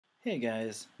Hey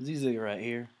guys, ZZ right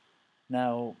here.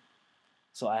 Now,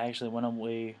 so I actually went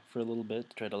away for a little bit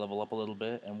to try to level up a little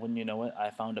bit, and wouldn't you know it,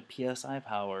 I found a PSI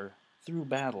power through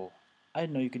battle. I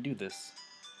didn't know you could do this.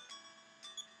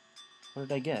 What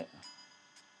did I get?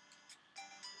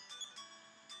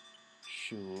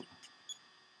 Shoot.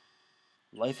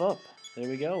 Life up. There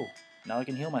we go. Now I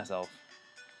can heal myself.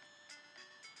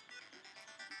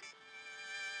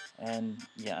 And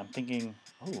yeah, I'm thinking,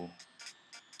 oh,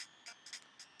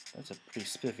 that's a pretty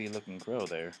spiffy looking crow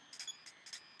there.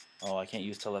 Oh, I can't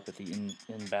use telepathy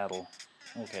in battle.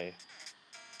 Okay.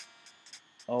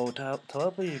 Oh,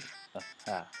 telepathy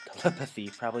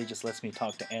probably just lets me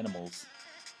talk to animals.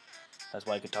 That's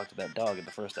why I could talk to that dog in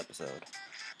the first episode.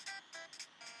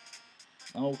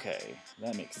 Okay,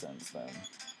 that makes sense then.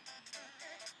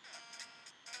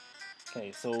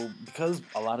 Okay, so because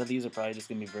a lot of these are probably just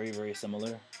going to be very, very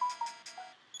similar.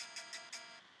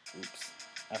 Oops.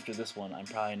 After this one, I'm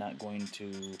probably not going to...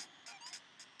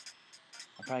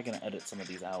 I'm probably going to edit some of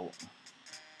these out.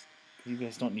 You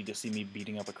guys don't need to see me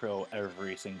beating up a crow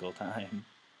every single time.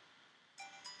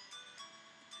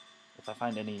 If I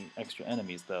find any extra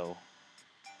enemies, though...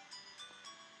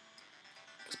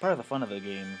 Because part of the fun of the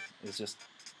game is just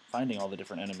finding all the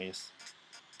different enemies.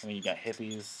 I mean, you got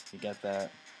hippies, you got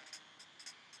that...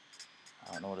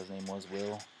 I don't know what his name was,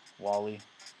 Will? Wally?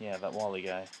 Yeah, that Wally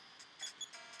guy.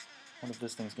 Wonder if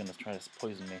this thing's gonna try to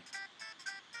poison me.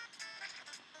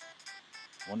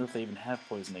 Wonder if they even have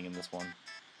poisoning in this one.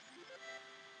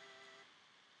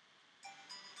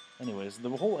 Anyways,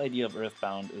 the whole idea of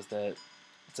Earthbound is that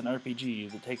it's an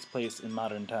RPG that takes place in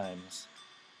modern times,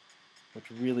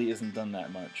 which really isn't done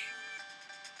that much.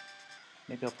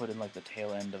 Maybe I'll put in like the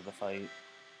tail end of the fight.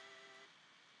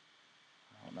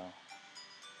 I don't know.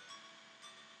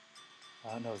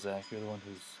 I know, Zach, you're the one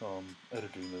who's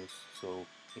editing this, so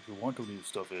if you want to leave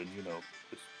stuff in,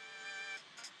 just,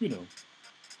 you know.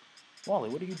 Wally,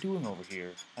 what are you doing over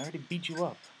here? I already beat you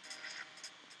up.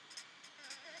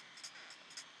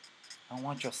 I don't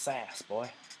want your sass, boy.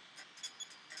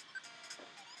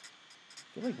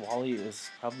 I feel like Wally is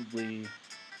probably...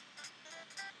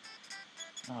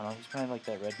 I don't know, he's probably like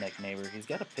that redneck neighbor. He's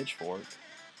got a pitchfork.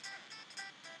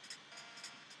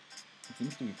 He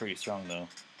seems to be pretty strong, though.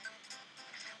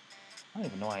 I don't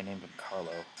even know why I named him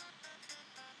Carlo.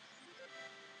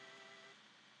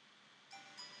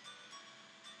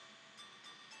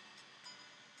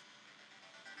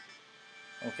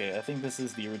 Okay, I think this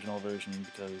is the original version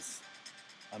because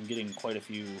I'm getting quite a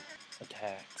few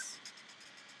attacks.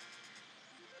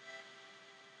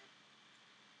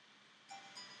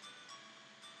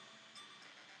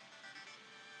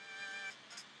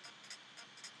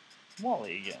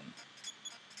 Wally again.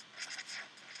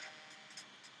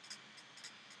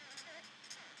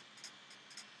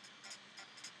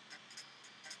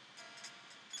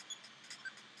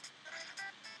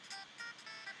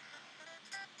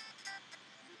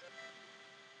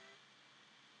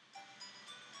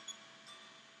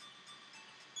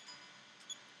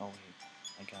 Oh wait,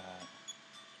 I got...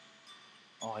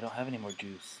 Oh, I don't have any more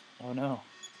juice. Oh no.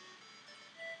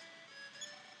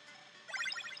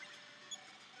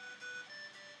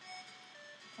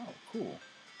 Oh, cool.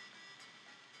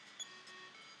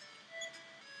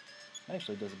 That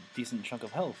actually does a decent chunk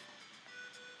of health.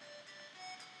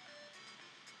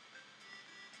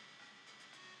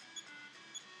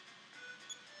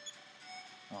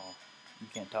 Oh, you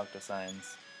can't talk to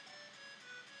signs.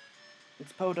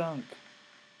 It's Podunk!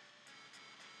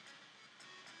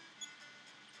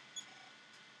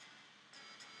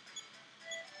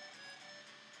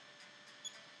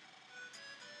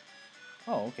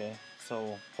 Oh, okay.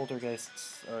 So,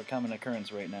 poltergeists are a common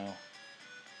occurrence right now.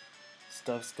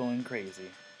 Stuff's going crazy.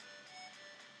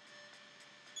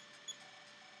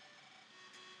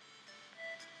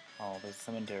 Oh, there's a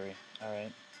cemetery.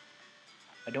 Alright.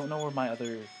 I don't know where my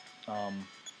other,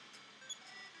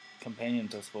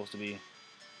 companions are supposed to be.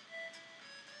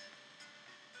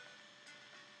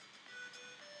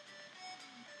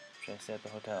 Should I stay at the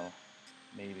hotel?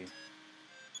 Maybe.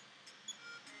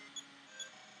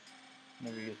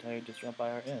 Whenever you get tired, just drop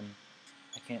by our inn.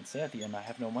 I can't stay at the inn, I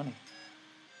have no money.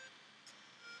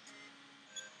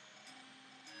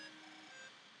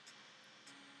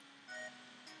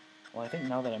 Well, I think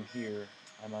now that I'm here,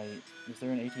 I might... Is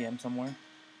there an ATM somewhere?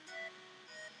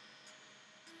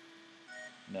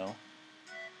 No.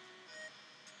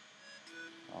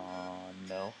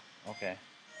 No. Okay.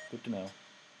 Good to know.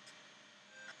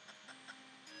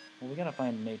 Well, we gotta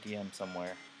find an ATM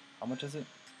somewhere. How much is it?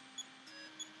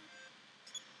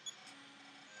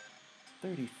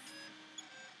 30.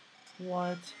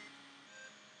 What?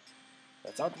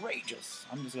 That's outrageous.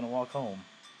 I'm just gonna walk home.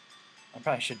 I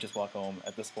probably should just walk home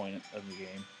at this point of the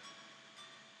game.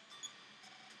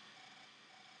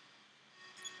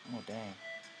 Oh, dang.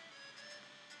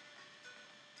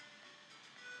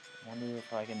 I wonder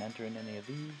if I can enter in any of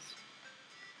these.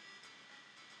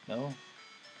 No?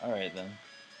 Alright then.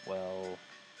 Well...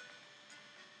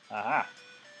 Aha!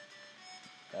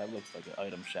 That looks like an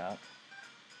item shop.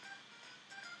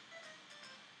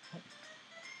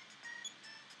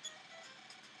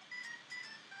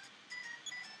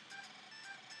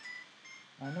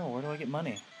 I know, where do I get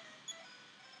money?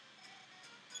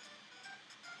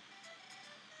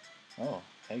 Oh,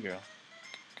 hey girl.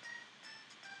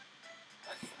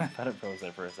 I thought it froze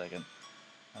there for a second.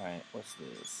 Alright, what's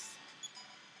this?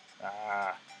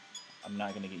 Ah! I'm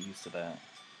not gonna get used to that.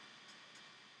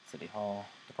 City Hall,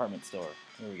 department store.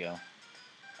 Here we go.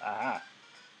 Aha!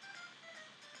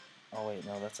 Oh wait,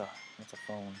 no, that's a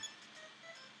phone.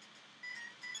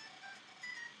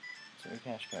 Is there a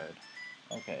cash card?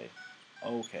 Okay.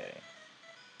 Okay.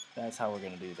 That's how we're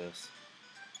gonna do this.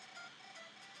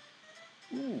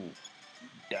 Ooh.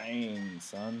 Dang,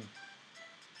 son.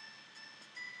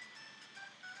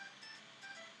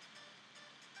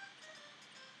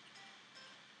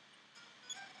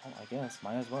 Oh, I guess.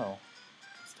 Might as well.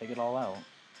 Let's take it all out.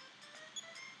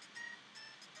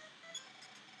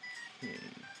 Okay.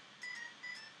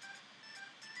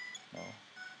 No.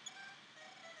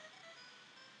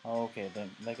 Oh, okay, then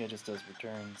that guy just does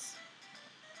returns.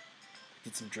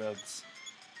 Get some drugs.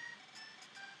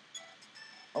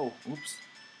 Oh, oops.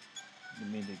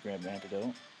 Didn't mean to grab an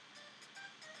antidote.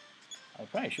 I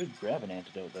probably should grab an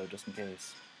antidote though, just in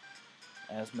case.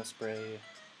 Asthma spray,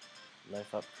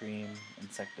 life up cream,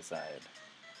 insecticide.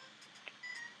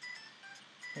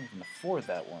 Can't even afford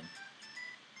that one.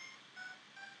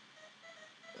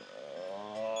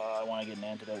 I want to get an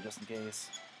antidote just in case.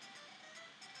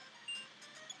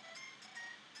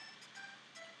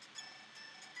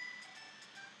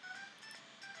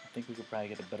 I think we could probably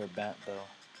get a better bat though.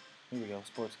 Here we go,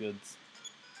 sports goods.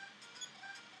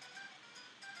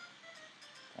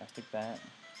 Plastic bat,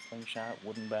 slingshot,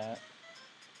 wooden bat.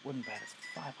 Wooden bat is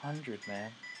 500,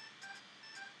 man.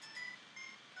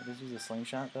 Can I just use a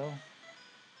slingshot though?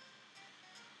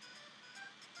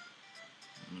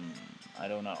 I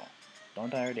don't know.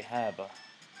 Don't I already have a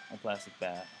plastic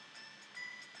bat?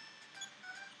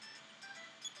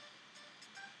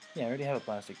 Yeah, I already have a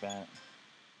plastic bat.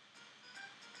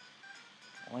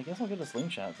 Well, I guess I'll get a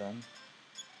slingshot then.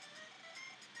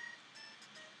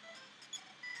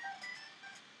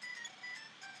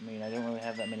 I mean, I don't really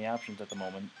have that many options at the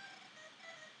moment.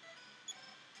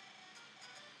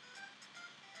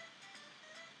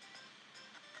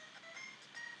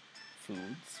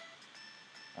 Foods.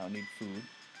 I don't need food.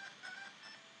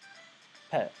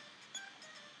 Pet.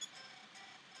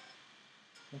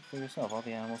 Look for yourself, all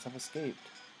the animals have escaped.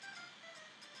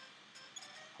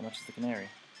 How much is the canary?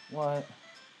 What?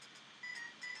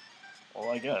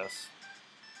 Well, I guess.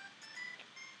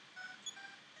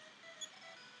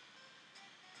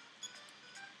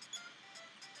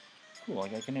 Cool, I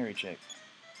got a canary chick.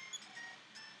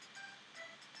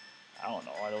 I don't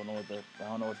know. I don't know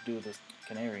what to do with this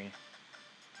canary.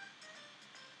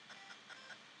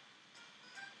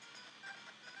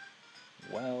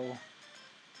 Well,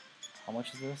 how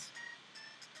much is this?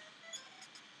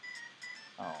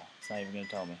 Oh, it's not even gonna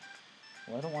tell me.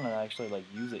 Well, I don't want to actually like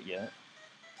use it yet.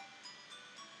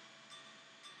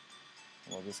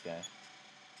 Well, this guy.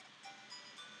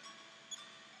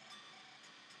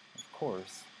 Of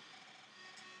course.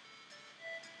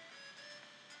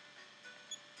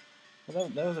 Well,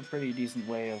 that was a pretty decent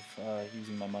way of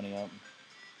using my money up.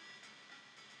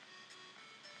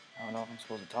 I don't know if I'm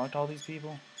supposed to talk to all these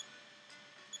people.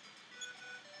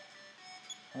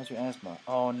 How's your asthma?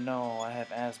 Oh no, I have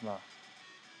asthma.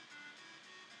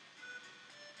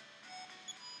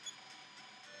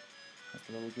 That's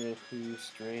the little girl who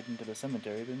strayed into the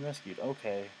cemetery been rescued.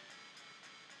 Okay.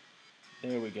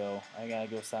 There we go. I gotta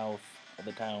go south of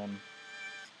the town.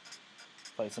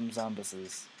 Fight some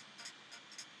zombies.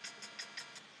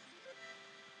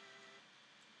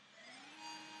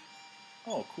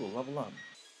 Oh, cool. Level up.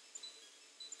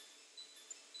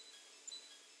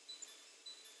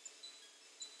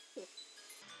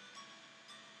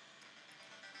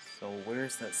 So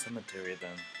where's that cemetery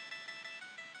then?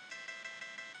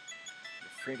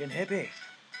 You friggin' hippie!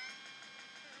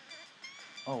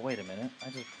 Oh, wait a minute. I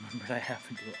just remembered I have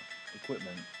to do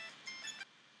equipment.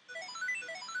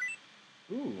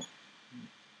 Ooh.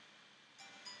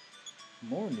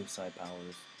 More new side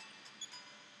powers.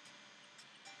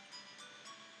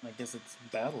 I guess it's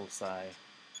battle psi.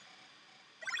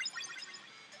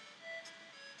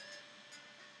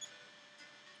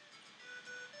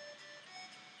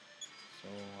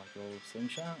 Go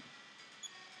slingshot.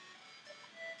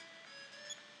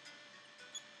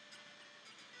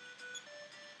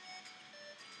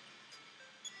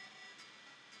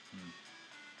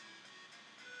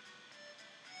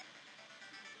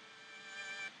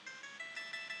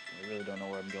 I really don't know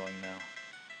where I'm going now.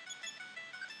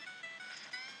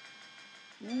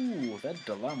 Ooh, that did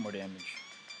a lot more damage.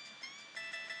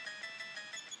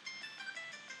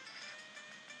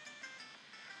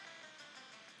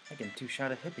 I can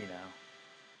two-shot a hippie now.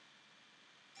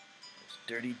 Those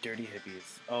dirty, dirty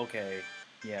hippies. Okay,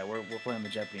 yeah, we're playing the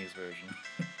Japanese version.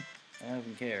 I don't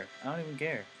even care. I don't even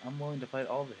care. I'm willing to fight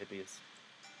all the hippies.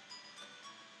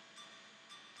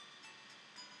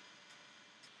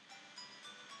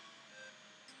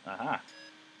 Aha!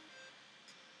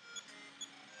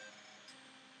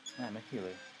 I'm a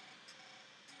healer.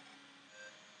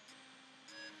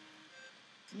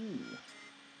 Ooh.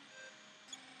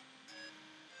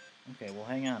 Okay, well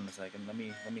hang on a second. Let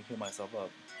me heal myself up.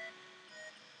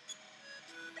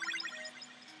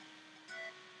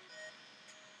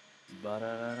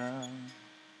 Ba-da-da-da.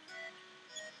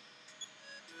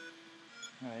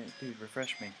 Alright, dude,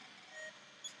 refresh me.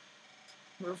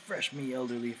 Refresh me,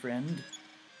 elderly friend.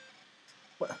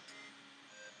 What?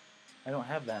 I don't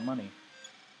have that money.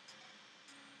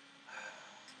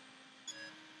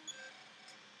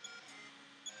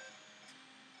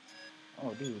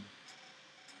 Oh, dude.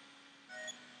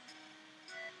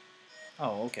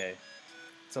 Oh, okay.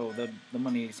 So the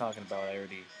money he's talking about I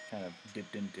already kind of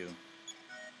dipped into.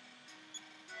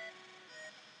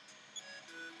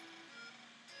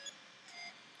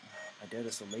 My dad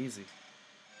is so lazy.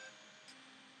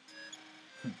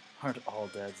 Aren't all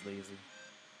dads lazy?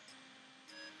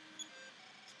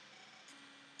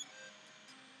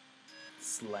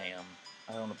 Slam.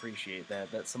 I don't appreciate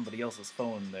that. That's somebody else's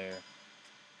phone there.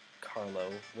 Carlo,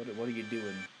 what are you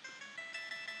doing?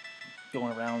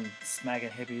 Going around smacking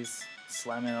hippies,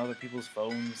 slamming other people's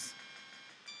phones.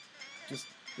 Just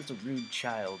a rude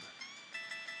child.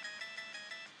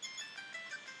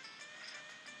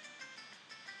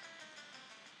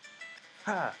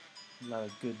 Ha! A lot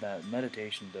of good that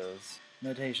meditation does.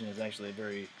 Meditation is actually a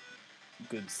very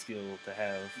good skill to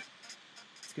have.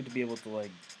 It's good to be able to,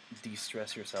 like,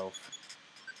 de-stress yourself.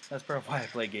 That's part of why I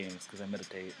play games, because I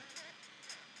meditate.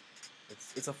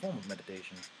 It's a form of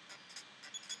meditation.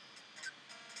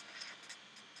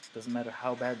 Doesn't matter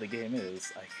how bad the game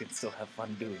is, I can still have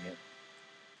fun doing it.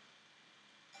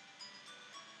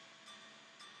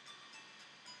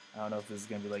 I don't know if this is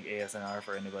going to be like ASMR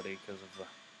for anybody because of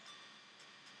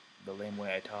the lame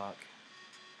way I talk.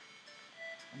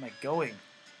 Where am I going?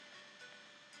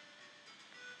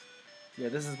 Yeah,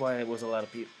 this is why it was a lot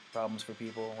of problems for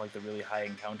people, like the really high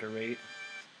encounter rate.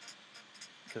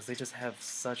 Because they just have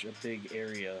such a big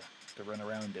area to run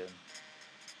around in.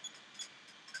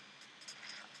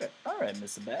 Alright,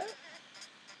 Mr. Bat.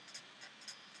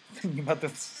 Thinking about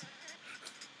this.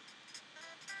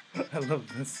 I love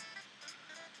this.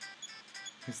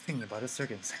 He's thinking about his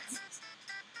circumstances.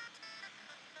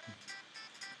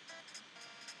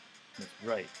 That's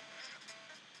right.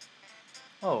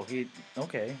 Oh,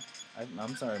 okay.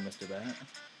 I'm sorry, Mr. Bat.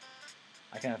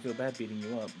 I kind of feel bad beating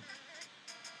you up.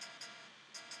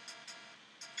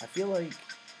 I feel like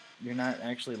you're not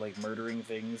actually, like, murdering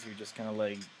things. You're just kind of,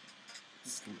 like,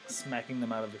 smacking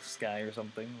them out of the sky or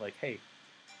something. Like, hey,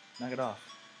 knock it off.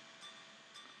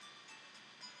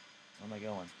 Where am I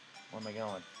going? Where am I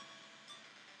going?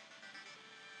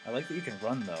 I like that you can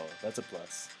run, though. That's a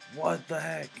plus. What the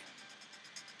heck?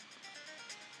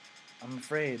 I'm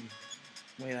afraid.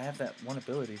 Wait, I have that one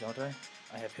ability, don't I?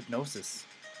 I have hypnosis.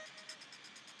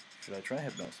 Should I try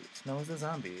hypnosis? No, it's a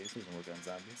zombie. It doesn't work on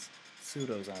zombies.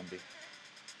 Pseudo-zombie.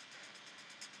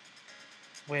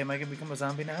 Wait, am I gonna become a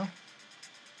zombie now?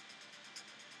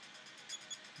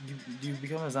 Do you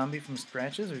become a zombie from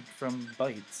scratches or from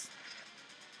bites?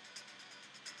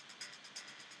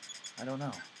 I don't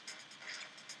know.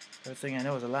 Everything I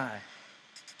know is a lie.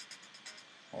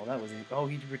 Oh, that was... Oh,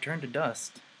 he returned to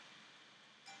dust.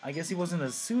 I guess he wasn't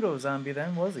a pseudo-zombie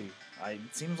then, was he?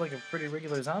 It seems like a pretty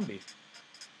regular zombie.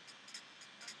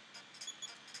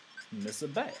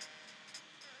 Mr. Bat.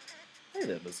 Hey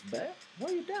there, Mr. Bat.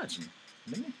 What are you dodging?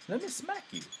 Let me smack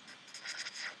you.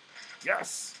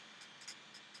 Yes!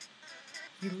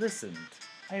 He listened.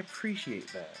 I appreciate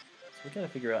that. So we gotta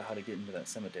figure out how to get into that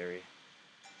cemetery.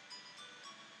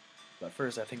 But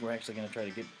first, I think we're actually gonna try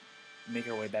to make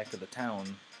our way back to the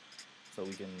town so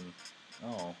we can...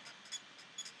 Oh.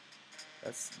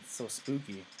 That's so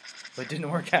spooky. But it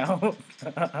didn't work out.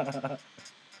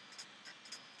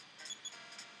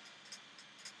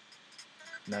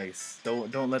 Nice.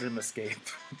 Don't let him escape.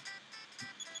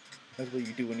 That's what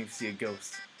you do when you see a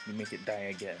ghost. You make it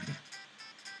die again.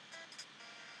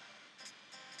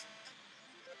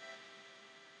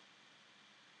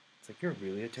 It's like, you're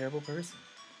really a terrible person.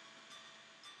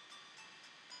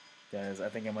 Guys, I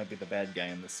think I might be the bad guy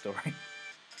in this story.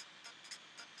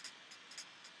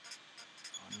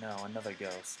 Oh no, another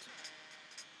ghost.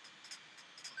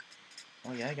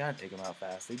 Oh yeah, I gotta take them out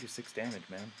fast. They do 6 damage,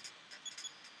 man.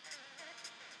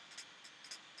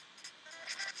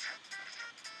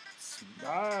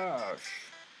 Smash!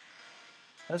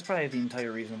 That's probably the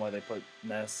entire reason why they put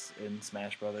Ness in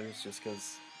Smash Brothers, just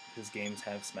because his games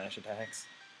have smash attacks.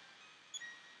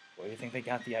 Where do you think they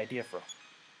got the idea from?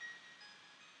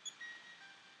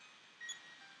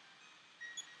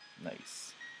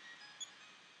 Nice.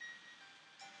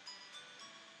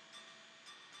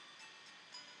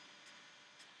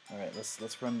 All right,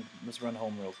 let's run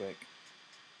home real quick.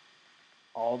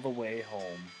 All the way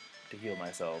home to heal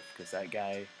myself, because that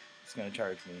guy is gonna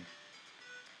charge me.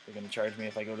 They're gonna charge me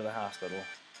if I go to the hospital.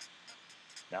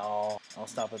 No, I'll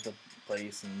stop at the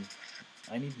place, and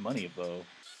I need money though.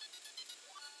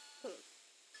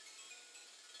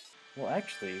 Well,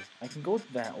 actually, I can go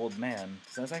to that old man,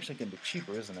 because that's actually gonna be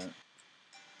cheaper, isn't it?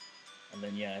 And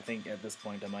then yeah, I think at this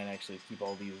point I might actually keep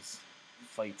all these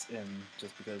fights in,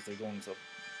 just because they're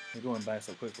going by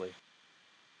so quickly.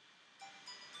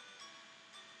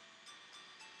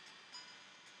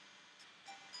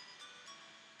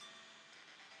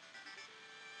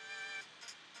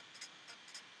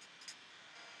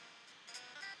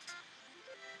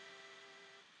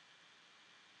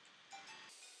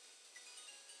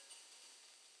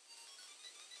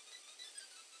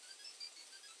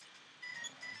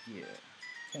 Yeah,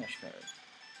 cash card.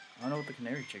 I don't know what the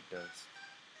canary chick does.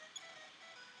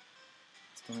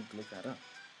 Still need to look that up.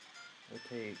 We'll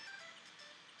take...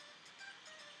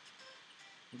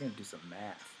 We're gonna do some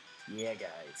math. Yeah,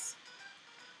 guys.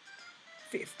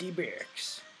 50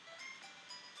 bricks.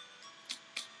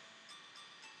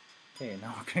 Okay,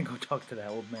 now we're gonna go talk to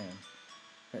that old man.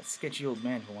 That sketchy old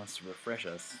man who wants to refresh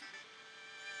us.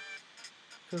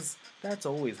 Because that's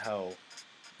always how...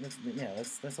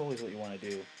 that's always what you want to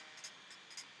do.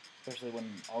 Especially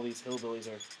when all these hillbillies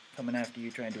are coming after you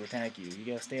trying to attack you. You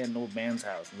gotta stay at an old man's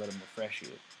house and let him refresh you.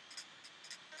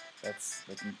 That's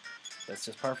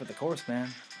just par for the course,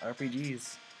 man.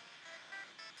 RPGs.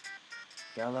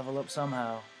 Gotta level up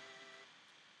somehow.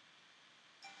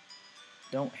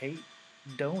 Don't hate,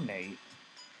 donate.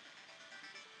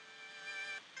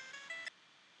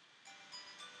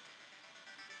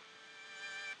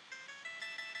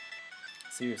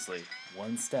 Seriously,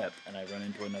 one step and I run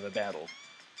into another battle.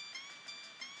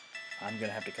 I'm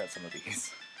gonna have to cut some of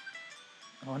these.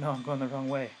 Oh no, I'm going the wrong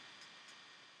way.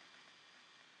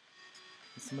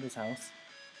 Is somebody's house?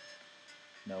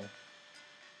 No.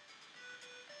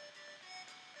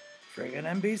 Friggin'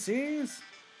 NPCs!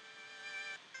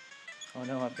 Oh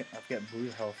no, I've got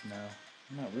blue health now.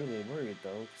 I'm not really worried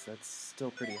though, because that's still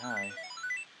pretty high.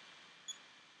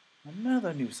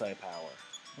 Another new psi power.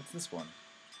 What's this one?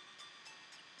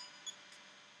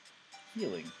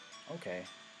 Healing. Okay.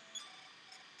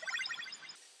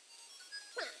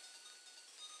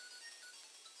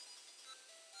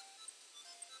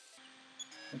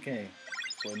 Okay,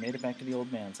 so I made it back to the old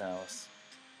man's house.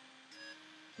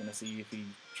 Gonna see if he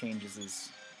changes his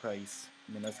price.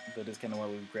 I mean, that is kind of why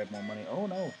we grab more money. Oh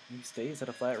no, he stays at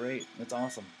a flat rate. That's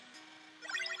awesome.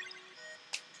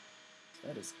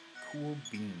 That is cool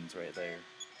beans right there.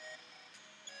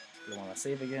 You want to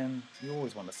save again? You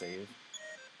always want to save.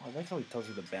 Oh, I like how he tells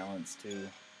you the balance too.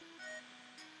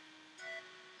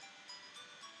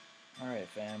 Alright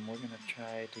fam, we're gonna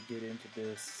try to get into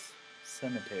this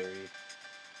cemetery.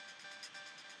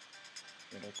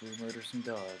 Gotta murder some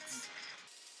dogs.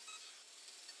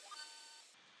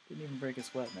 Didn't even break a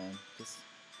sweat, man. I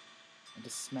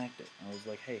just smacked it. I was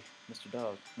like, hey, Mr.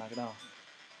 Dog, knock it off.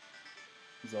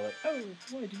 He's all like, oh,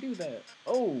 why'd you do that?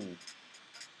 Oh!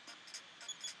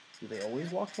 Do they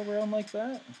always walk around like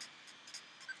that?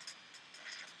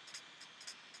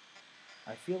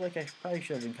 I feel like I probably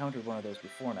should have encountered one of those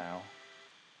before now.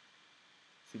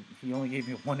 See, he only gave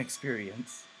me one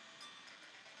experience.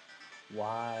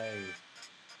 Why?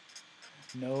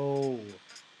 No!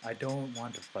 I don't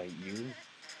want to fight you.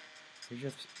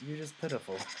 You're just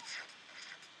pitiful.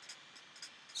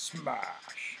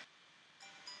 Smash!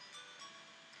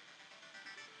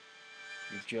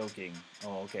 You're joking.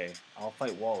 Oh, okay. I'll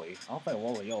fight Wally. I'll fight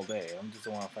Wally all day. I just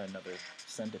don't want to fight another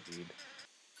centipede.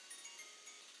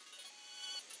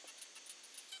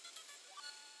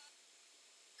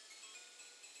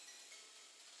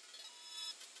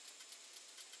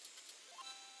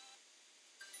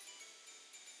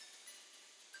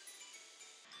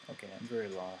 Okay, I'm very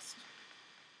lost.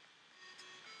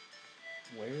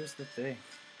 Where's the thing?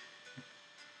 I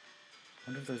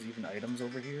wonder if there's even items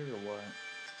over here or what.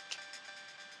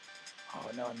 Oh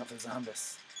no, another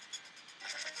zombies.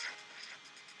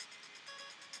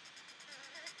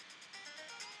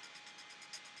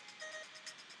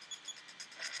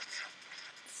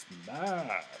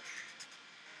 Smash!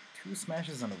 2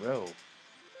 smashes in a row.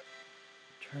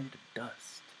 Turn to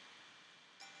dust.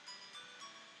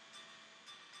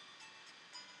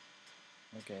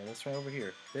 Okay, let's try over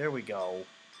here. There we go.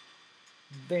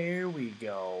 There we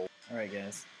go. Alright,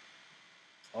 guys.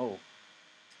 Oh.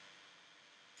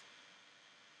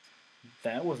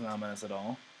 That was not ominous at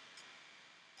all.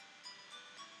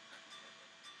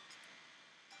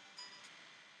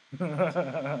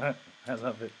 I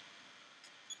love it.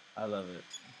 I love it.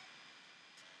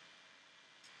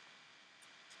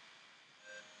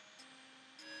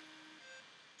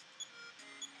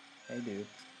 Hey, dude.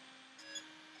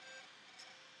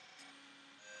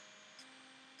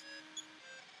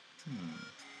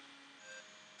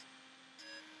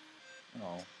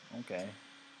 Oh, okay.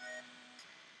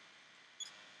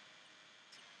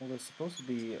 Well, there's supposed to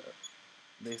be...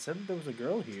 they said that there was a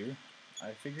girl here.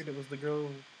 I figured it was the girl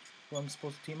who I'm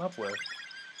supposed to team up with.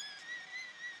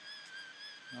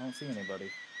 I don't see anybody.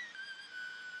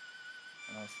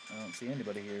 I don't see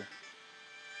anybody here.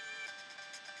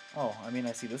 Oh, I mean,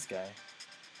 I see this guy.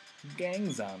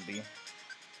 Gang zombie.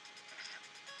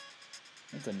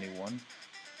 That's a new one.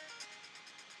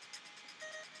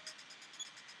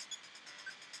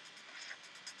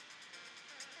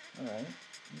 Alright.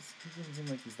 He doesn't seem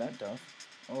like he's that tough.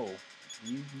 Oh,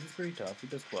 he's pretty tough. He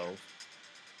does 12.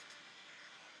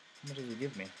 How much does he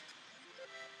give me?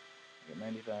 I got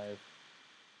 95.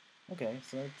 Okay,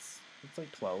 so it's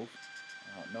like 12.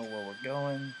 I don't know where we're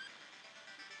going.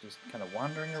 Just kind of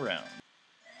wandering around.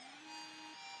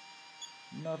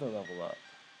 Another level up.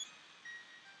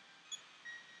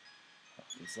 Oh,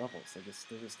 these levels,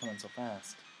 they're just coming so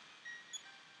fast.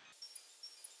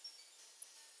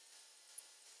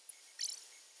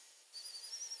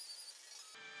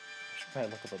 I should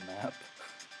probably look up a map.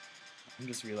 I'm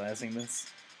just realizing this.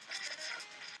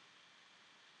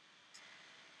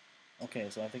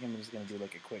 Okay, so I think I'm just gonna do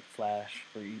like a quick flash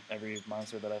for every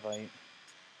monster that I fight.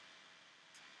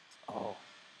 Oh.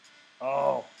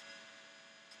 Oh!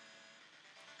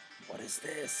 What is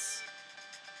this?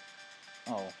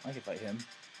 Oh, I can fight him.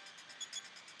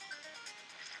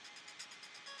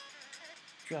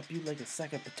 Drop you like a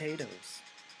sack of potatoes.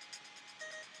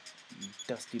 You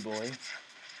dusty boy.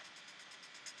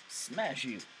 Smash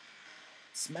you.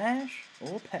 Smash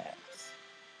or pass.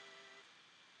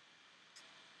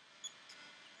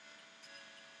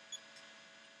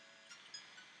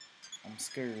 I'm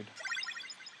scared.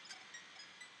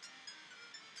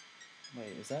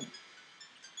 Wait, is that...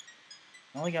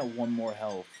 I only got 1 more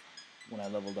health when I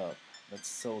leveled up. That's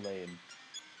so lame.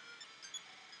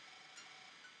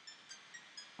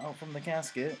 Out from the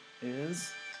casket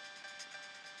is...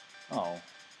 Oh.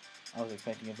 I was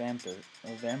expecting a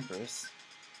vampiress.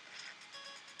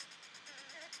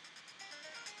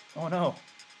 Oh no!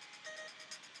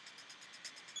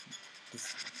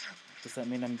 Does that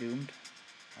mean I'm doomed?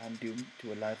 I'm doomed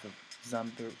to a life of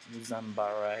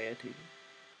zombiety?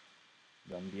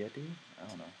 Zombiety? I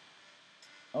don't know.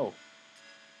 Oh.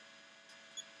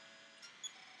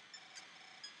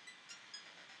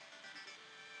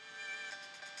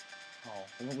 Oh,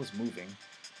 well, it was moving.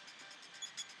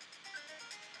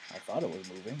 I thought it was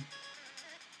moving.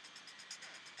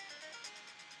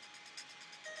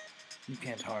 You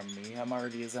can't harm me, I'm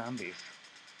already a zombie.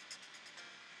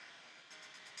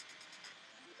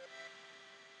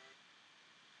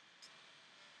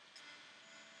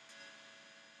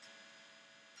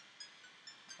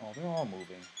 Oh, they're all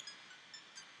moving.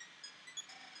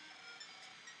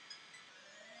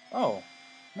 Oh,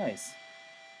 nice.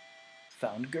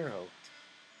 Found girl.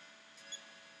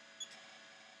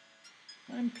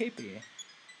 I'm Pippi.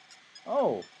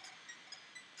 Oh!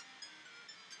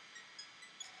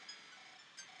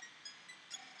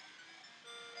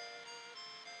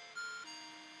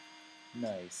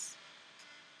 Nice.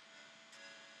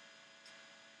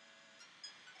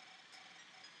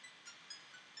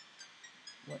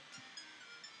 What?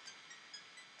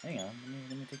 Hang on,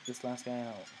 let me take this last guy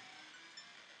out.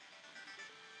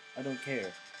 I don't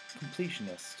care.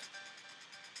 Completionist.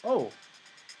 Oh!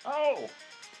 Oh!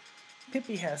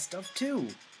 Pippi has stuff too!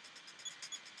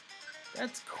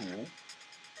 That's cool.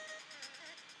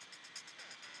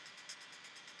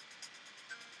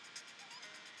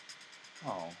 Oh,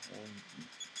 well,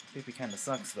 Pippi kinda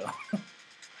sucks though.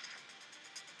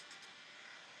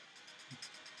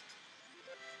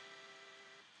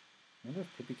 wonder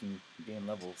if Pippi can gain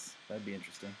levels. That'd be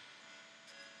interesting.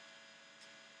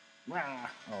 Rah!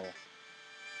 Oh.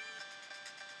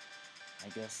 I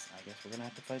guess we're gonna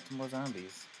have to fight some more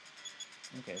zombies.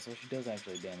 Okay, so she does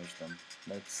actually damage them.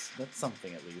 That's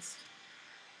something at least.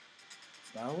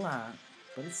 It's not a lot,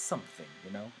 but it's something,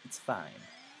 you know? It's fine.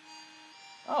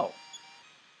 Oh.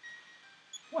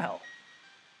 Well.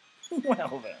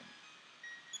 Well then.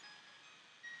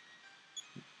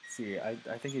 See, I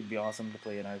think it'd be awesome to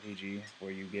play an RPG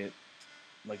where you get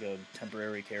like a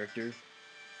temporary character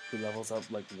who levels up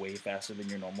like way faster than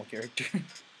your normal character.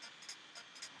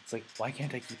 It's like, why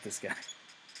can't I keep this guy?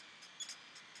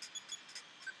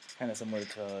 Kind of similar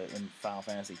to in Final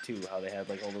Fantasy II, how they had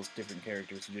like all those different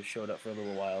characters who just showed up for a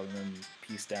little while and then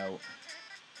pieced out.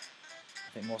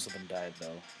 I think most of them died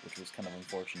though, which was kind of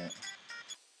unfortunate.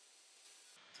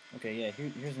 Okay, yeah,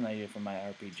 here's an idea for my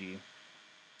RPG.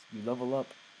 You level up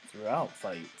throughout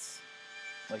fights.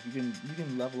 Like you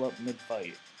can level up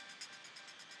mid-fight.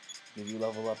 Because you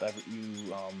level up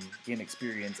you gain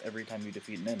experience every time you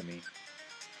defeat an enemy.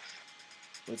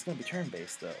 But it's gonna be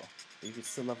turn-based though. But you can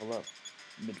still level up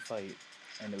mid-fight,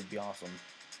 and it would be awesome.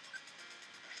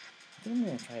 I think I'm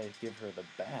gonna try to give her the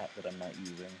bat that I'm not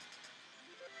using.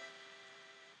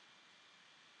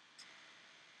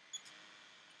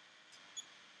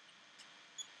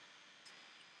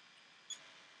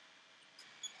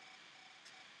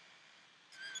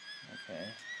 Okay.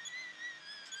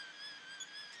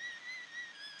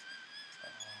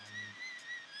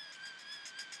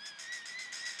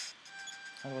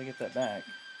 How do I get that back?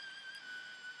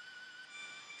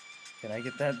 Can I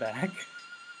get that back?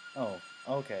 Oh,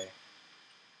 okay.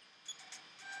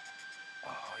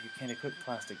 Oh, you can't equip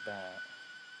plastic bat.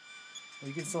 Well,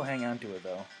 you can still hang on to it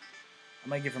though. I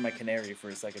might give her my canary for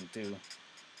a second too.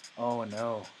 Oh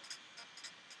no.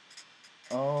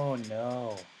 Oh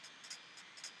no.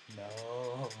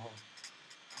 No.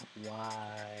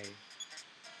 Why?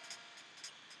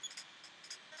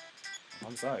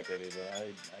 I'm sorry, baby, but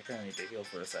I kinda need to heal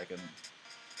for a second.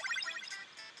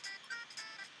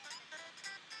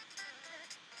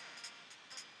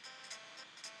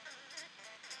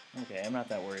 Okay, I'm not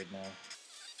that worried now.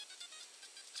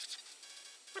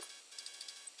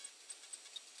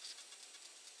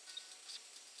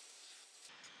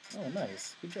 Oh,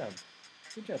 nice. Good job.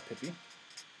 Good job, Pippi.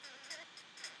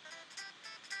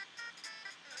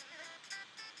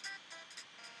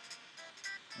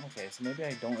 Okay, so maybe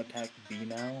I don't attack B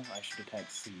now, I should attack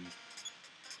C.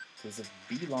 Because if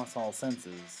B lost all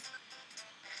senses,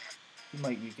 he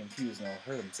might be confused and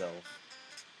he'll hurt himself.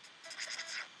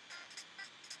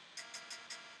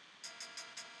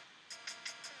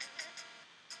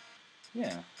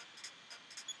 Yeah.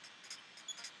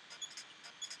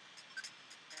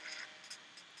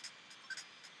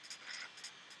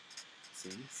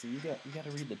 See, you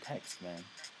gotta read the text, man.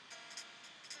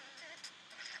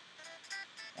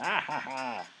 Ah ha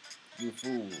ha! You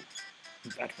fool!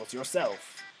 That was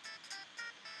yourself!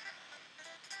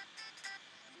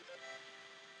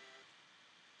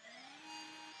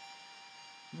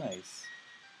 Nice.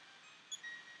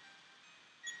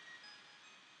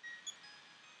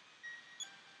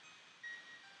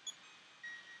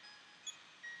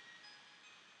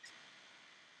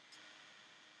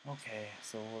 Okay,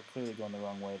 so we're clearly going the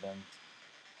wrong way then.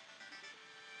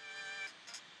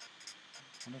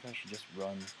 I wonder if I should just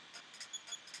run.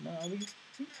 No,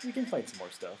 we can fight some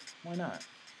more stuff. Why not?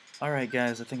 Alright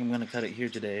guys, I think I'm going to cut it here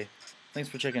today. Thanks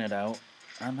for checking it out.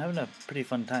 I'm having a pretty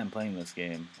fun time playing this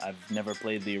game. I've never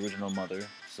played the original Mother,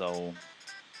 so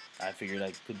I figured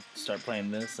I could start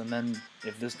playing this, and then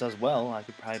if this does well, I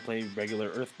could probably play regular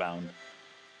Earthbound.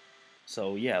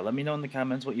 So yeah, let me know in the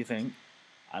comments what you think.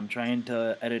 I'm trying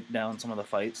to edit down some of the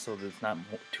fights so that it's not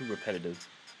too repetitive.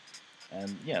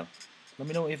 And yeah, let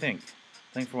me know what you think.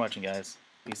 Thanks for watching, guys.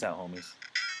 Peace out, homies.